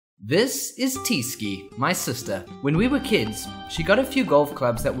This is T-Ski, my sister. When we were kids, she got a few golf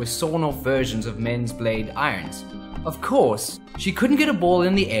clubs that were sawn off versions of men's blade irons. Of course, she couldn't get a ball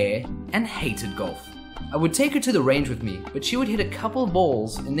in the air and hated golf. I would take her to the range with me, but she would hit a couple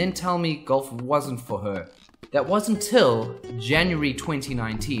balls and then tell me golf wasn't for her. That was until January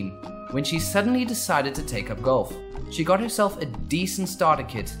 2019, when she suddenly decided to take up golf. She got herself a decent starter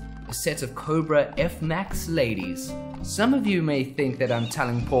kit, a set of Cobra F-Max ladies. Some of you may think that I'm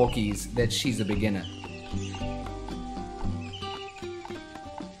telling Porkies that she's a beginner.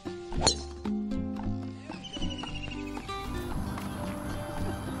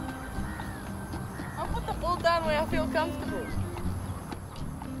 I'll put the ball down where I feel comfortable.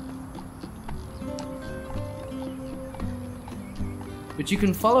 But you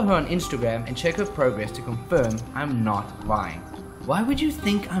can follow her on Instagram and check her progress to confirm I'm not lying. Why would you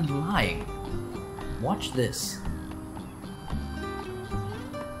think I'm lying? Watch this.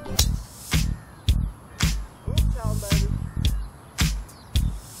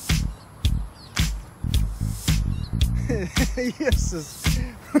 Yes.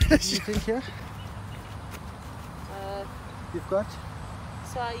 What do you think here? You've got?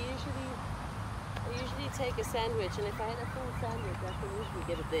 So I usually take a sandwich, and if I had a full sandwich, I can usually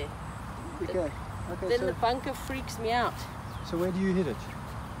get it there. Okay. Okay. Then so, the bunker freaks me out. So where do you hit it?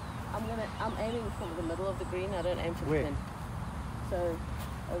 I'm aiming for the middle of the green. I don't aim for the Where? pin. So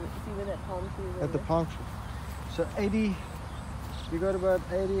see where that palm tree is? At the palm tree. So 80. You got about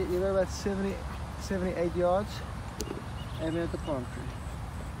 80. You got about 70, 78 yards. Aiming at the palm tree.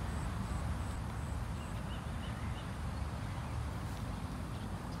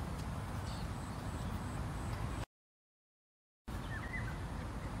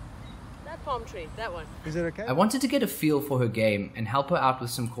 Palm tree, that one. Is it okay? I wanted to get a feel for her game and help her out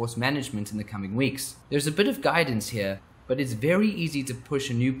with some course management in the coming weeks. There's a bit of guidance here, but it's very easy to push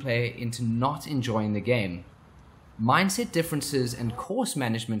a new player into not enjoying the game. Mindset differences and course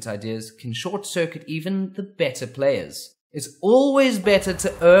management ideas can short-circuit even the better players. It's always better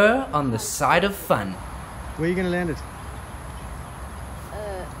to err on the side of fun. Where are you going to land it?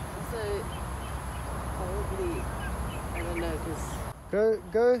 So probably, I don't know, because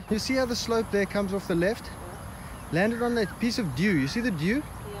Go. You see how the slope there comes off the left? Yeah. Land it on that piece of dew. You see the dew?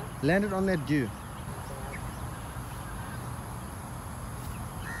 Yeah. Land it on that dew.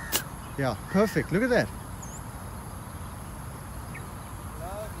 Yeah, perfect. Look at that.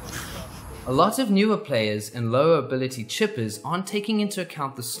 A lot of newer players and lower ability chippers aren't taking into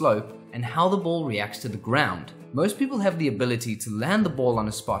account the slope and how the ball reacts to the ground. Most people have the ability to land the ball on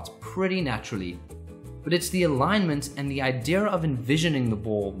a spot pretty naturally, but it's the alignment and the idea of envisioning the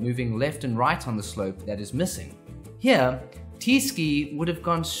ball moving left and right on the slope that is missing. Here, T-Ski would have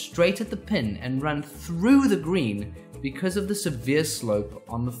gone straight at the pin and run through the green because of the severe slope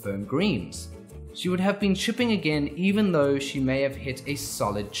on the firm greens. She would have been chipping again even though she may have hit a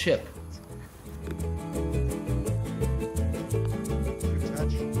solid chip.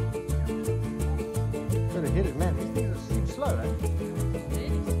 Gotta hit it, man. These things seem slow, eh?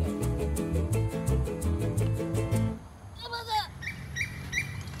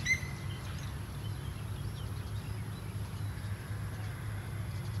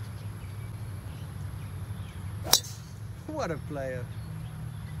 What a player.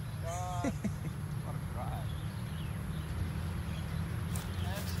 What a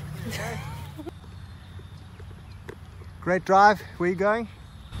drive. Great drive. Where are you going?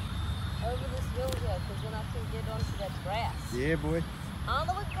 over this hill here, because then I can get onto that grass. Yeah, boy. On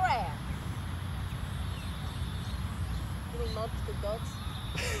the grass. Little nod to the gods.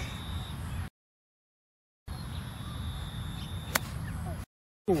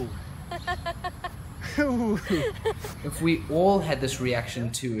 Ooh. If we all had this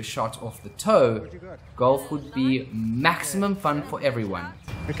reaction to a shot off the toe, golf would be maximum fun for everyone.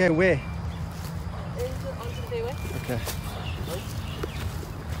 Okay, where? Onto the fairway. Okay.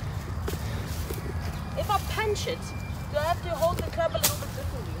 If I punch it, do I have to hold the club a little bit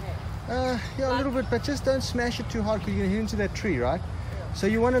differently? Hey? Yeah, a little bit, but just don't smash it too hard because you're going to hit into that tree, right? Yeah. So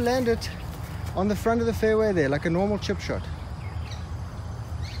you want to land it on the front of the fairway there, like a normal chip shot.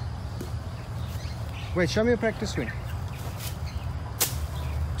 Wait, show me a practice swing.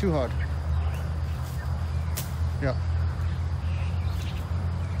 Too hard. Yeah.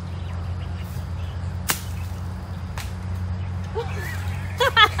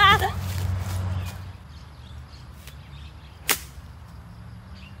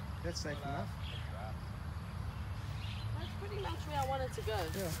 That's safe enough. That's pretty much where I want it to go.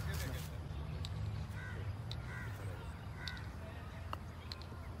 Yeah.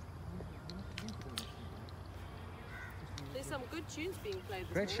 There's some good good tunes being played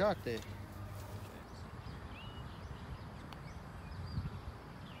this Great morning. shot there.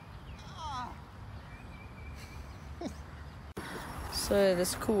 So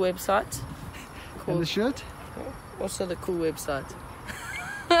this cool website. And the shirt? Also the cool website.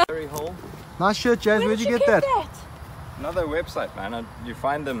 Very hole. Nice shirt, Jazz. Where'd you get that? Another website, man. You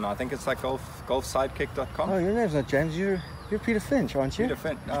find them. I think it's like golfsidekick.com. Oh, your name's not James. You're Peter Finch, aren't you? Peter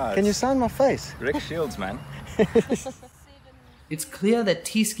Finn. No, Can you it's sign my face? Rick Shields, man. It's clear that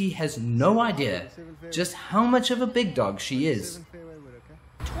T-Ski has no idea just how much of a big dog she is.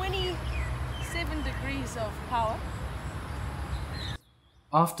 27 degrees of power.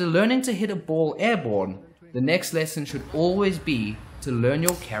 After learning to hit a ball airborne, the next lesson should always be to learn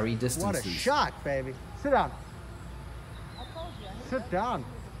your carry What a distances. shot, baby. Sit down. Sit down.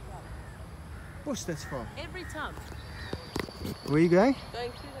 Push this far. Every time. Where are you going?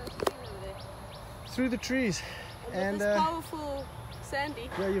 Going through those trees over there. Through the trees. And And this powerful Sandy.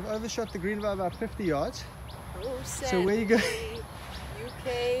 yeah, you've overshot the green by about 50 yards. Oh, Sandy. So where you go? You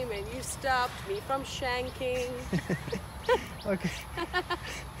came and you stopped me from shanking. Okay.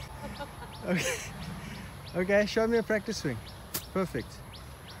 Okay. Okay, show me a practice swing. Perfect.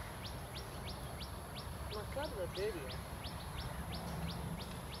 My clubs are dirty.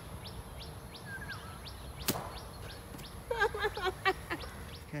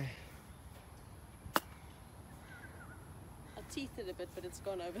 Okay. I teethed it a bit, but it's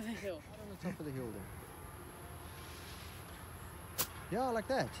gone over the hill. Right on the top of the hill there. Yeah, like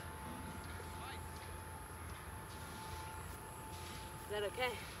that. Is that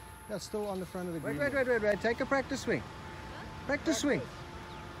okay? That's still on the front of the green. Wait. Take a practice swing. Practice swing.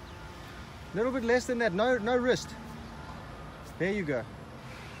 A little bit less than that. No wrist. There you go.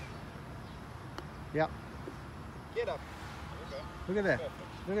 Yeah. Get up. Look at that.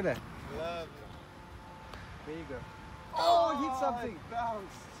 Look at that. Lovely. There you go. Oh, hit something.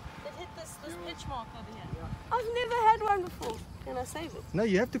 It hit this pitch mark over here. I've never had one before. Can I save it? No,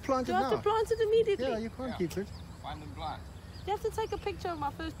 you have to plant Do it I now. have to plant it immediately? Yeah, you can't keep it. Find them blind. You have to take a picture of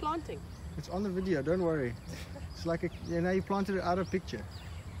my first planting. It's on the video. Don't worry. It's like now you planted it out of picture.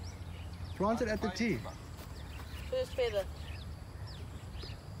 Plant it at the tee. First feather.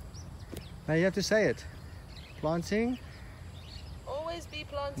 Now you have to say it. Planting. Always be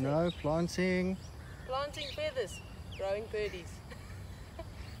planting. No, planting. Planting feathers. Growing birdies.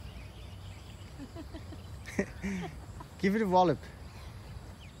 Give it a wallop.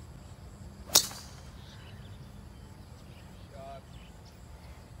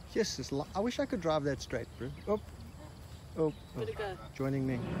 Yes, I wish I could drive that straight, bro. Oh, Let it go. joining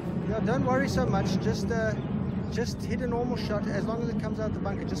me. Yeah, don't worry so much. Just hit a normal shot as long as it comes out the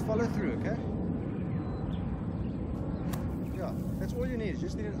bunker. Just follow through, okay? Yeah, that's all you need.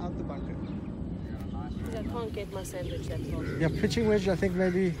 Just need it out the bunker. I can't get my sandwich that far. Yeah, pitching wedge. I think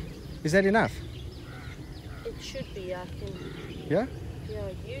maybe is that enough? It should be. I can. Yeah.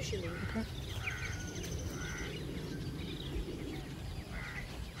 Yeah, usually. Okay.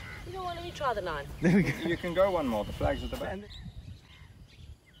 You know what? Let me try the 9. There we go. You can go one more. The flag's at the back.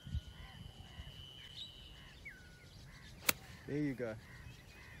 There you go.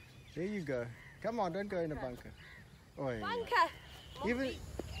 There you go. Come on, don't go in a bunker. Oh, yeah. Bunker. Even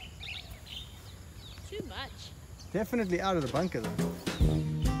Too much. definitely out of the bunker though.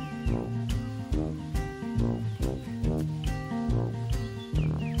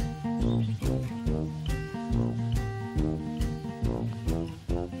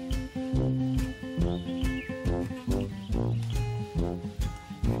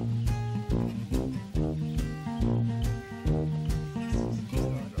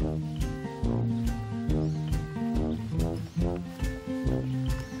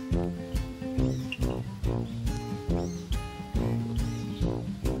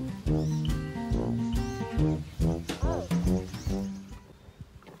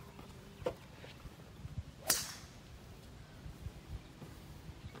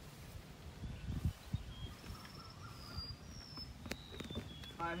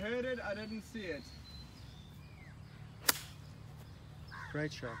 I heard it, I didn't see it.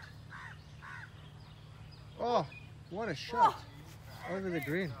 Great shot. Oh, what a shot. Over the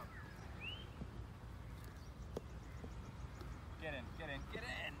green. Get in.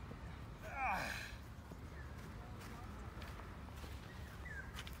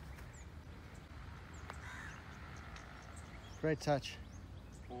 Great touch.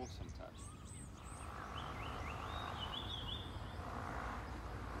 Awesome touch.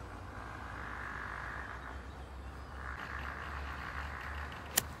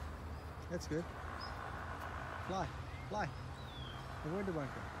 That's good. Fly. Avoid the bunker.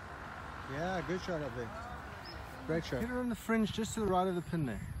 Yeah, good shot up there. Great shot. Hit her on the fringe just to the right of the pin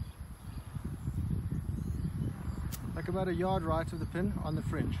there. Like about a yard right of the pin on the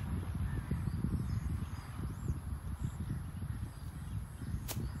fringe.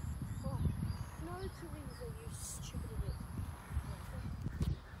 Oh, no, Teresa, you stupid idiot.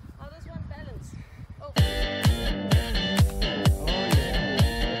 Oh, there's one balance. Oh.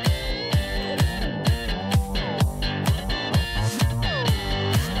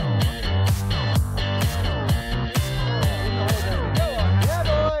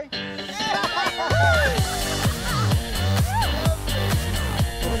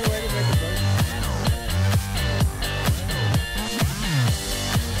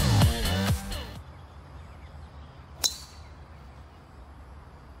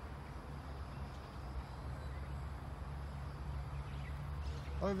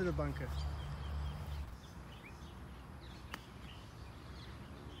 Over the bunker.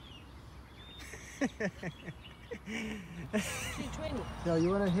 Yeah, you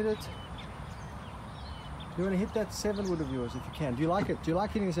want to hit it? You want to hit that 7 wood of yours if you can. Do you like it? Do you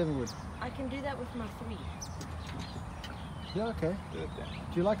like hitting a 7 wood? I can do that with my 3. Yeah, okay. Do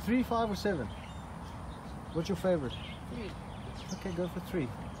you like 3, 5 or 7? What's your favorite? 3. Okay, go for 3.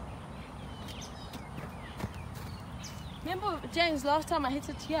 Remember, James, last time I hit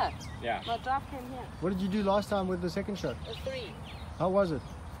it here? Yeah. My drive came here. What did you do last time with the second shot? A 3. How was it?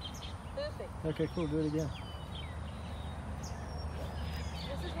 Perfect. Okay, cool. Do it again.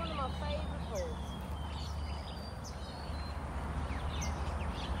 This is one of my favorite holes.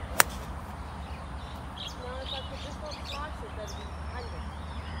 Now, if I could just not slice it, that'd be 100.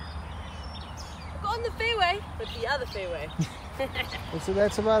 I got on the fairway, but the other fairway. And so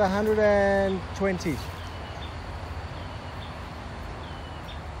that's about 120.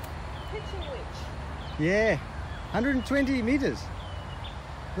 Pitching wedge. Yeah, 120 meters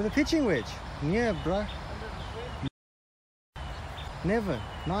with a pitching wedge. Yeah, bro. Never.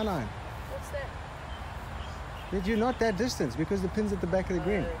 9-9. What's that? Did you not that distance because the pin's at the back of the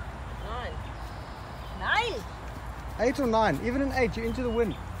green? 9. 8 or 9, even an 8, you're into the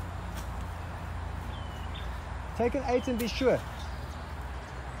wind. Take an 8 and be sure.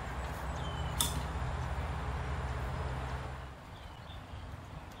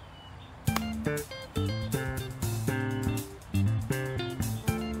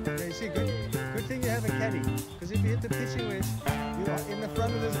 Okay, see, good thing you have a caddy, because if you hit the pitching wedge, you are in the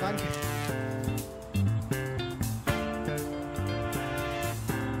front of this bunker.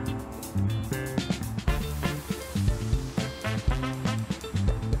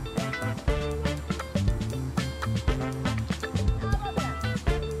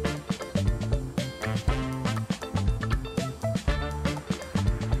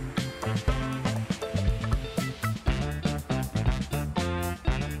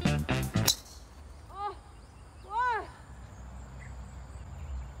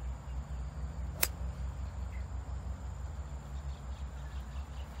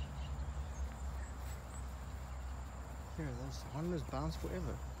 Yeah, those Hondas bounce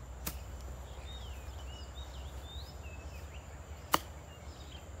forever.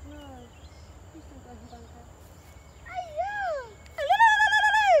 No, please don't go in the bunker.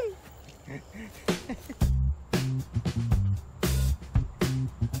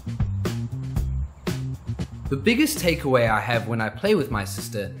 The biggest takeaway I have when I play with my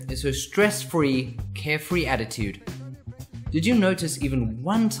sister is her stress-free, carefree attitude. Did you notice even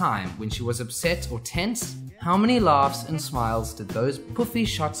one time when she was upset or tense? How many laughs and smiles did those puffy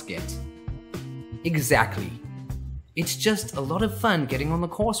shots get? Exactly. It's just a lot of fun getting on the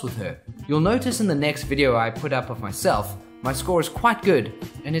course with her. You'll notice in the next video I put up of myself, my score is quite good,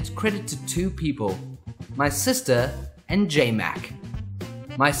 and it's credit to 2 people, my sister and J-Mac.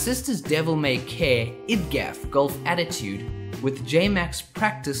 My sister's devil-may-care IDGAF golf attitude with J-Mac's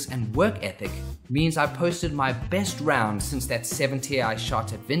practice and work ethic means I posted my best round since that 70 I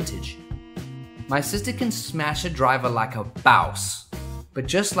shot at Vintage. My sister can smash a driver like a BAUS, but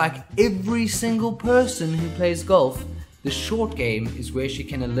just like every single person who plays golf, the short game is where she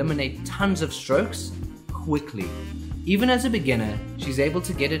can eliminate tons of strokes quickly. Even as a beginner, she's able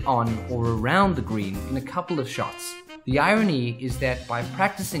to get it on or around the green in a couple of shots. The irony is that by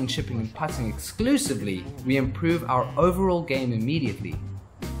practicing chipping and putting exclusively, we improve our overall game immediately.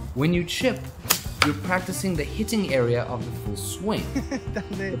 When you chip, you're practicing the hitting area of the full swing,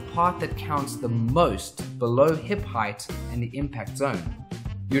 the part that counts the most below hip height and the impact zone.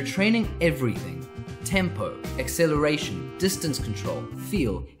 You're training everything: tempo, acceleration, distance control,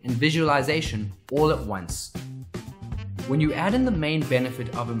 feel, and visualization all at once. When you add in the main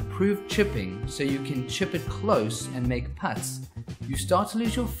benefit of improved chipping so you can chip it close and make putts, you start to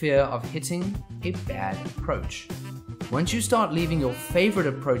lose your fear of hitting a bad approach. Once you start leaving your favorite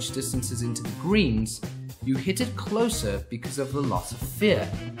approach distances into the greens, you hit it closer because of the loss of fear.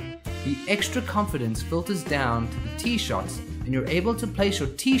 The extra confidence filters down to the tee shots and you're able to place your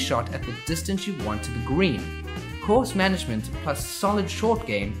tee shot at the distance you want to the green. Course management plus solid short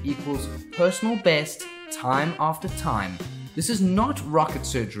game equals personal best time after time. This is not rocket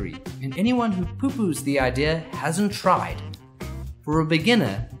surgery, and anyone who poo-poos the idea hasn't tried. For a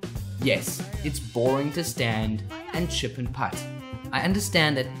beginner, yes, it's boring to stand and chip and putt. I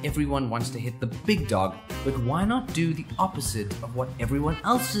understand that everyone wants to hit the big dog, but why not do the opposite of what everyone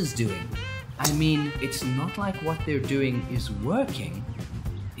else is doing? I mean, it's not like what they're doing is working,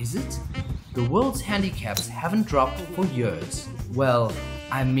 is it? The world's handicaps haven't dropped for years. Well,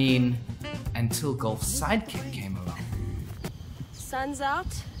 I mean, until Golf Sidekick came along. Sun's out,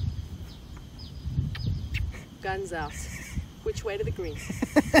 guns out. Which way to the green?